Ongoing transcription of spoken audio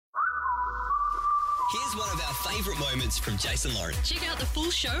Here's one of our favourite moments from Jason Lauren. Check out the full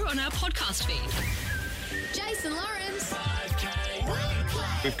show on our podcast feed. Jason Lawrence.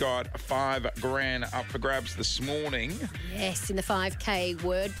 We've got $5,000 up for grabs this morning. Yes, in the 5K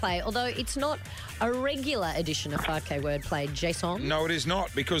wordplay. Although it's not a regular edition of 5K wordplay, Jason. No, it is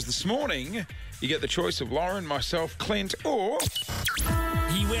not, because this morning you get the choice of Lauren, myself, Clint, or...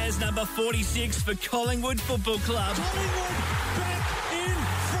 He wears number 46 for Collingwood Football Club. Collingwood back in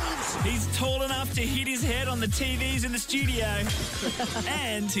front. He's tall enough to hit his head on the TVs in the studio.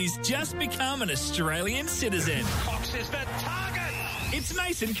 And he's just become an Australian citizen. Cox is the target. It's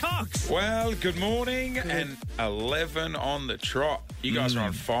Mason Cox. Well, good morning, and 11 on the trot. You guys are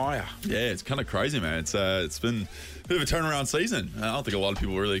on fire. Yeah, it's kind of crazy, man. It's been a bit of a turnaround season. I don't think a lot of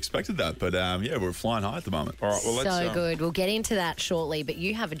people really expected that, but yeah, we're flying high at the moment. All right, well, let's... So good. We'll get into that shortly, but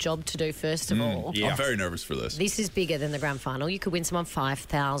you have a job to do first of all. Yeah. I'm very nervous for this. This is bigger than the grand final. You could win someone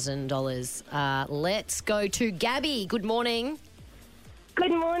 $5,000. Let's go to Gabby. Good morning.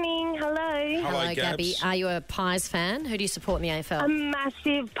 Good morning. Hello. Hello, Gabby. Gabs. Are you a Pies fan? Who do you support in the AFL? A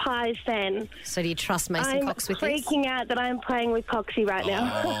massive Pies fan. So do you trust Mason Cox with this? I'm freaking out that I'm playing with Coxie right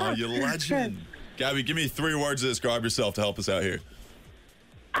now. Oh, you legend. Gabby, give me 3 words to describe yourself to help us out here.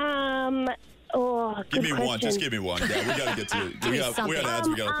 Give me good one. Just question. give me one. Yeah, we got to get to it. We got ads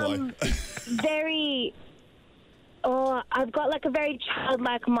we got to play. I've got like a very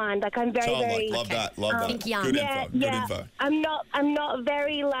childlike mind. Like I'm very, Childlike. very. Love that. Love that. Think young. Good Yeah, info. Good yeah. info. I'm not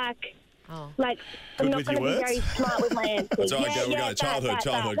very like. Oh. Like I'm Good not with going to your be words? very smart with my answers. It's all right, Gab. We got it. Childhood.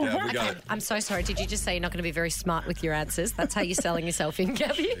 Gab. We got it. I'm so sorry. Did you just say you're not going to be very smart with your answers? That's how you're selling yourself in,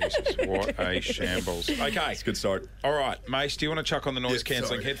 Gabby. Jesus, what a shambles. Okay. It's a good start. All right, Mace, do you want to chuck on the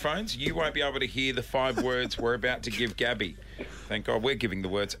noise-cancelling sorry. headphones? You won't be able to hear the 5 words we're about to give Gabby. Thank God we're giving the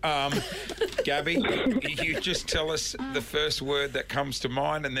words. Gabby, you just tell us the first word that comes to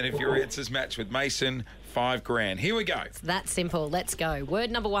mind, and then if your answers match with Mason, $5,000. Here we go. That simple. Let's go. Word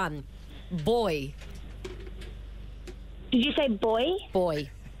number 1. Boy. Did you say boy? Boy.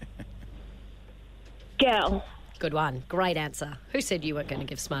 Girl. Good one. Great answer. Who said you weren't going to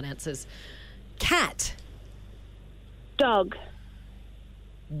give smart answers? Cat. Dog.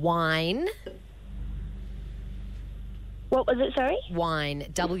 Wine. What was it? Sorry. Wine.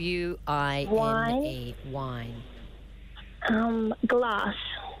 W-I-N-E. Wine. Glass.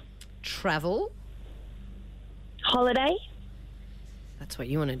 Travel. Holiday. That's what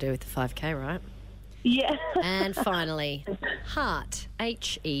you want to do with the 5K, right? Yeah. And finally, heart.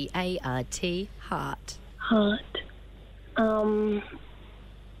 H-E-A-R-T. Heart. Heart.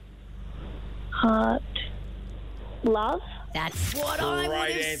 Heart. Love. That's what I would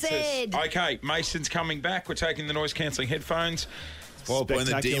Great have answers. said. Okay, Mason's coming back. We're taking the noise-cancelling headphones. Well, playing the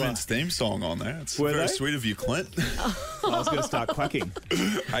Spectacular. Demons theme song on there. It's Were very they? sweet of you, Clint. I was going to start quacking.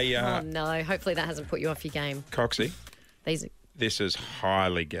 Hey, Oh, no. Hopefully that hasn't put you off your game. Coxie, These are this is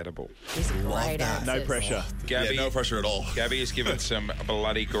highly gettable. great answers. No pressure. Gabby, Yeah, no pressure at all. Gabby has given some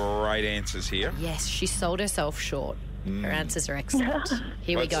bloody great answers here. Yes, she sold herself short. Her answers are excellent.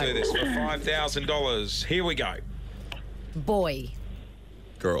 Here we Let's go. do this for $5,000. Here we go. Boy.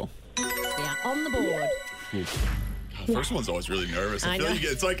 Girl. Yeah, on the board. First one's always really nervous. I I feel know. like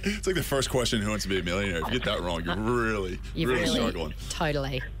it's like the first question, who wants to be a millionaire? If you get that wrong, you're really struggling.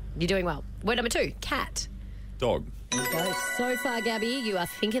 Totally. You're doing well. Word number 2, cat. Dog. Go. So far, Gabby, you are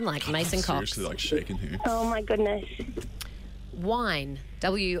thinking like Mason Cox. Seriously, like shaking here. Oh my goodness. Wine.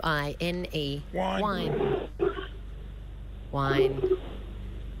 W-I-N-E. Wine. Wine. Wine. Well,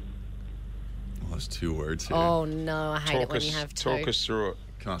 there's 2 words here. Oh, no. I hate it when you have 2. Talk us through it.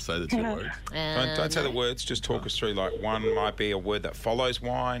 Can I say the 2 words? Don't say the words. Just talk us through. Like, one might be a word that follows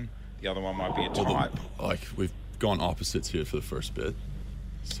wine. The other one might be a type. Like, we've gone opposites here for the first bit.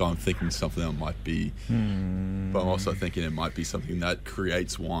 So I'm thinking something that might be, but I'm also thinking it might be something that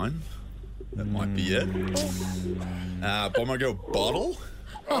creates wine. That might be it. But I'm going to go bottle.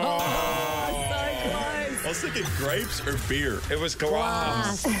 I was thinking grapes or beer. It was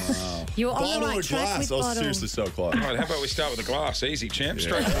glass. You're on the Bottle right or track glass? with I was bottle. seriously so close. Right, how about we start with the glass? Easy, champ.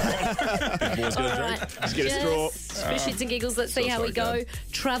 Straight to the bottom. Boys get a drink. Just get a straw. For shits and giggles, let's see So how we go. sorry,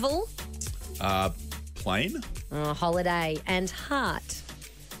 Travel, Plane. holiday, and heart.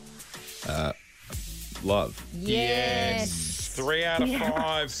 Love. Yes. 3 out of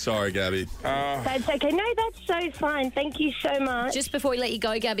 5. Sorry, Gabby. That's okay. No, that's so fine. Thank you so much. Just before we let you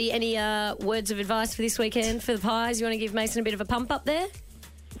go, Gabby, any words of advice for this weekend for the Pies? You want to give Mason a bit of a pump up there?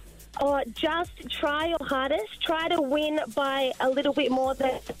 Just try your hardest. Try to win by a little bit more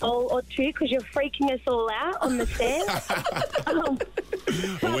than a goal or 2 because you're freaking us all out on the stand.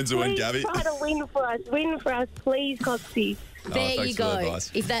 A win's a win, Please Gabby. try to win for us. Win for us, please, Coxie. There thanks you for the go.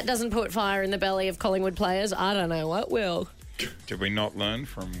 advice. If that doesn't put fire in the belly of Collingwood players, I don't know what will. Did we not learn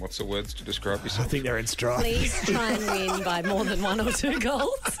from what's the words to describe I yourself? think they're in strife. Please try and win by more than 1 or 2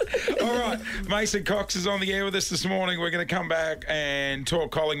 goals. All right, Mason Cox is on the air with us this morning. We're going to come back and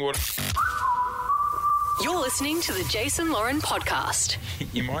talk Collingwood. You're listening to the Jason Lauren podcast.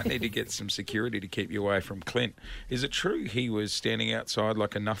 You might need to get some security to keep you away from Clint. Is it true he was standing outside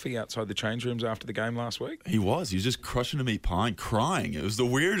like a nuffy outside the change rooms after the game last week? He was just crushing a meat pie and crying. It was the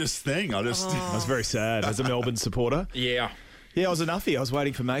weirdest thing. I was very sad as a Melbourne supporter. Yeah. Yeah, I was a nuffy. I was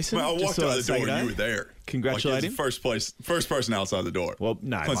waiting for Mason. Well, I Just walked thought out I'd the say door g'day. and you were there. Congratulate Like, him. he was the first person outside the door. Well,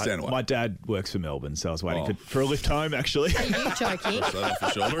 no, Clint Stanway. my dad works for Melbourne, so I was waiting Oh. for a lift home, actually. Are you joking? That off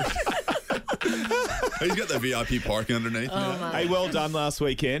the shoulder. He's got the VIP parking underneath. Hey, well done last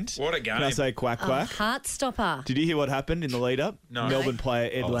weekend. What a game. Can I say quack, quack? Heartstopper. Did you hear what happened in the lead-up? No. Melbourne player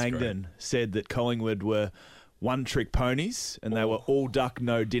Ed Oh, that's Langdon said that Collingwood were one-trick ponies and they were all duck,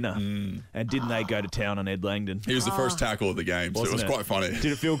 no dinner. And didn't they go to town on Ed Langdon? He was the first tackle of the game, so it was Wasn't it? quite funny. Did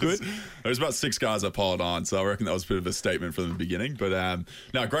it feel good? There was about 6 guys that piled on, so I reckon that was a bit of a statement from the beginning. But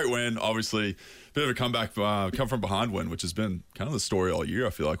no, great win. Obviously, bit of a comeback, come from behind win, which has been kind of the story all year. I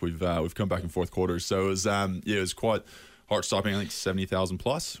feel like we've come back in fourth quarters, so it was quite heart-stopping. I think 70,000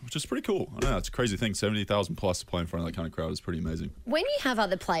 plus, which is pretty cool. I don't know, it's a crazy thing. 70,000 plus to play in front of that kind of crowd is pretty amazing. When you have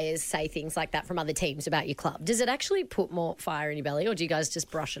other players say things like that from other teams about your club, does it actually put more fire in your belly or do you guys just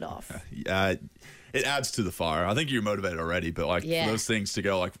brush it off? It adds to the fire. I think you're motivated already, but for those things to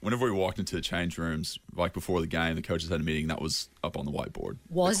go, like whenever we walked into the change rooms, like before the game, the coaches had a meeting that was up on the whiteboard.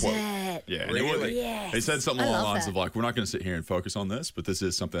 Was The quote. it? Yeah. and Really? Yes. They said something I along the love lines that. of like, we're not going to sit here and focus on this, but this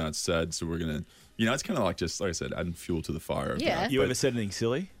is something that's said, so we're going to, it's kind of like just, like I said, adding fuel to the fire. of Yeah. that. You But, ever said anything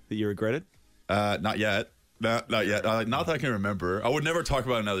silly that you regretted? Not yet. Not yet. Not that I can remember. I would never talk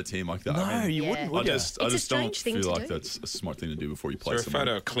about another team like that. I mean, you Yeah. wouldn't, I would you? just a don't strange thing feel to like do. that's a smart thing to do before you Is play there a someone.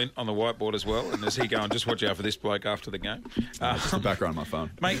 photo of Clint on the whiteboard as well? And is he going, just watch out for this bloke after the game? Just the background on my phone.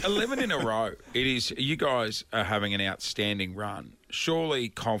 Mate, 11 in a row. It is. You guys are having an outstanding run. Surely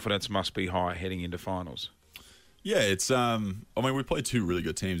confidence must be high heading into finals. Yeah, it's. I mean, we played 2 really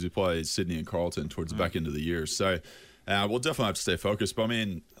good teams. We played Sydney and Carlton towards the back end of the year, so we'll definitely have to stay focused. But I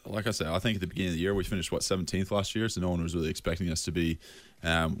mean, like I said, I think at the beginning of the year we finished 17th last year, so no one was really expecting us to be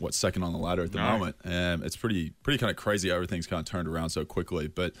second on the ladder at the moment. It's pretty kind of crazy how everything's kind of turned around so quickly.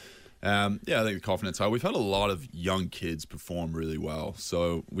 But I think the confidence high. We've had a lot of young kids perform really well.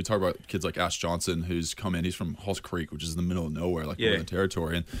 So we talk about kids like Ash Johnson, who's come in. He's from Halls Creek, which is in the middle of nowhere, like Northern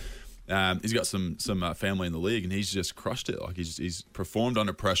Territory, and he's got some family in the league, and he's just crushed it. Like he's performed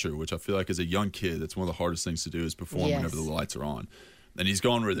under pressure, which I feel like as a young kid, that's one of the hardest things to do is perform Yes. whenever the lights are on. And he's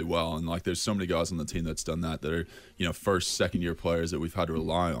gone really well. And like, there's so many guys on the team that's done that are, first, second year players that we've had to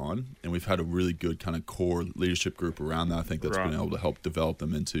rely on. And we've had a really good kind of core leadership group around that. I think that's been able to help develop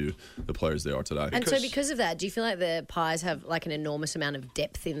them into the players they are today. And so because of that, do you feel like the Pies have like an enormous amount of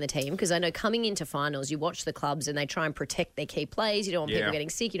depth in the team? Because I know coming into finals, you watch the clubs and they try and protect their key players. You don't want people getting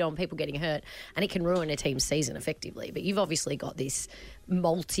sick. You don't want people getting hurt. And it can ruin a team's season effectively. But you've obviously got this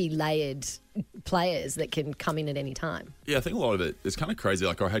multi-layered players that can come in at any time. Yeah, I think a lot of it is kind of crazy.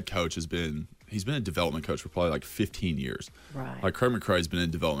 Like our head coach he's been a development coach for probably like 15 years. Right. Like Craig McRae's been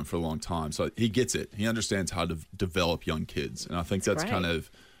in development for a long time. So he gets it. He understands how to develop young kids. And I think that's great. kind of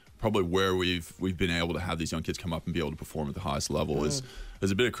probably where we've been able to have these young kids come up and be able to perform at the highest level is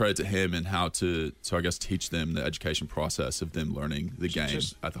a bit of credit to him and how to I guess teach them the education process of them learning the game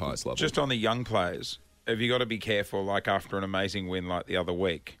at the highest level. Just on the young players, have you got to be careful, like after an amazing win like the other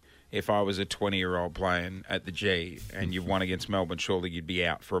week? If I was a 20-year-old playing at the G and you've won against Melbourne, surely you'd be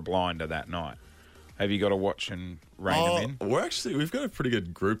out for a blinder that night. Have you got to watch and rein them in? We've got a pretty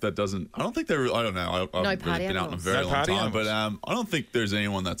good group that doesn't. I don't think they're. I don't know. I've really party been out in a animals. very No long party time, but animals. I don't think there's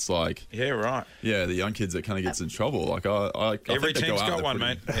anyone that's like. Yeah, right. Yeah, the young kids that kind of gets in trouble. Like I Every think they go team's out, got they're one,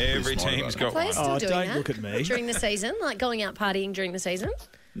 pretty- mate. pretty Every smart team's about got it. Players one. still doing don't that look at me. during the season, like going out partying during the season.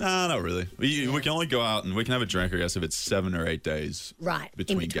 No, not really. We can only go out and we can have a drink, I guess, if it's 7 or 8 days Right, in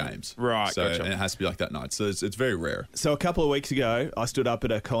between between. games. Right, So gotcha. and it has to be like that night. So it's very rare. So a couple of weeks ago, I stood up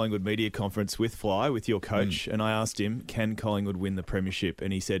at a Collingwood media conference with Fly, with your coach, and I asked him, can Collingwood win the premiership?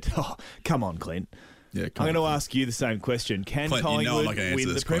 And he said, oh, come on, Clint. Yeah, I'm going to ask you the same question. Can Clint, you know I'm Collingwood not going to win answer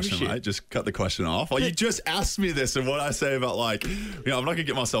the this question, premiership? right? Just cut the question off. You just asked me this, and what I say about I'm not going to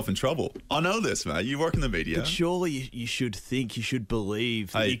get myself in trouble. I know this, mate. You work in the media. But surely you should think, you should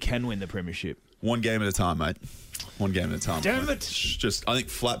believe that Hey. you can win the premiership. One game at a time, mate. One game at a time. Damn Like, it. Just, I think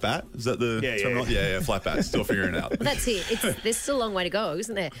flat bat. Is that the Yeah, terminology? Yeah, flat bat. Still figuring it out. Well, that's it. There's still a long way to go,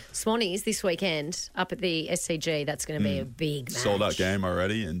 isn't there? Swannies this weekend up at the SCG. That's going to be a big match. Sold out game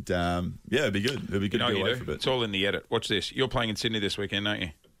already, and it'd be good. It'd be good You know to what be you away do? for a bit. It's all in the edit. Watch this. You're playing in Sydney this weekend, aren't you?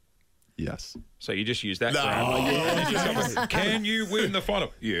 Yes. So you just use that. No. Graham. Can you win the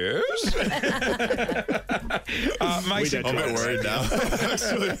final? Yes. Mason, I'm a bit worried now.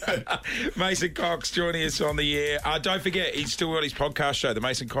 Mason Cox joining us on the air. Don't forget, he's still on his podcast show, the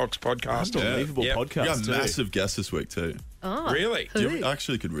Mason Cox podcast. Unbelievable Yep. We podcast. got too. massive guests this week too. Oh, Really? Who? You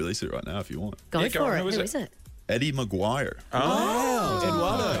actually could release it right now if you want. Go Yeah, go for on. it. Who is Who it? is it? Eddie Maguire. Wow,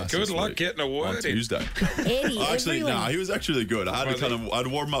 Eduardo. Good This luck week getting a on word in. Tuesday. Eddie. Actually, everyone. no, he was actually good. I had Was to I'd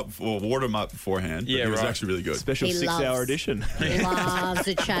warm him up beforehand. But Yeah, he was right. actually really good. Special He 6-hour loves- edition. Loves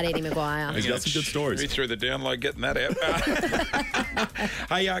to chat, Eddie Maguire. He's got some good stories. We through the download getting that out.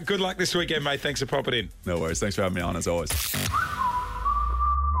 Hey, good luck this weekend, mate. Thanks for popping in. No worries. Thanks for having me on as always.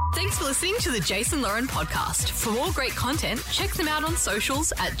 Thanks for listening to the Jason Lauren podcast. For more great content, check them out on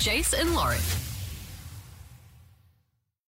socials at Jason Lauren.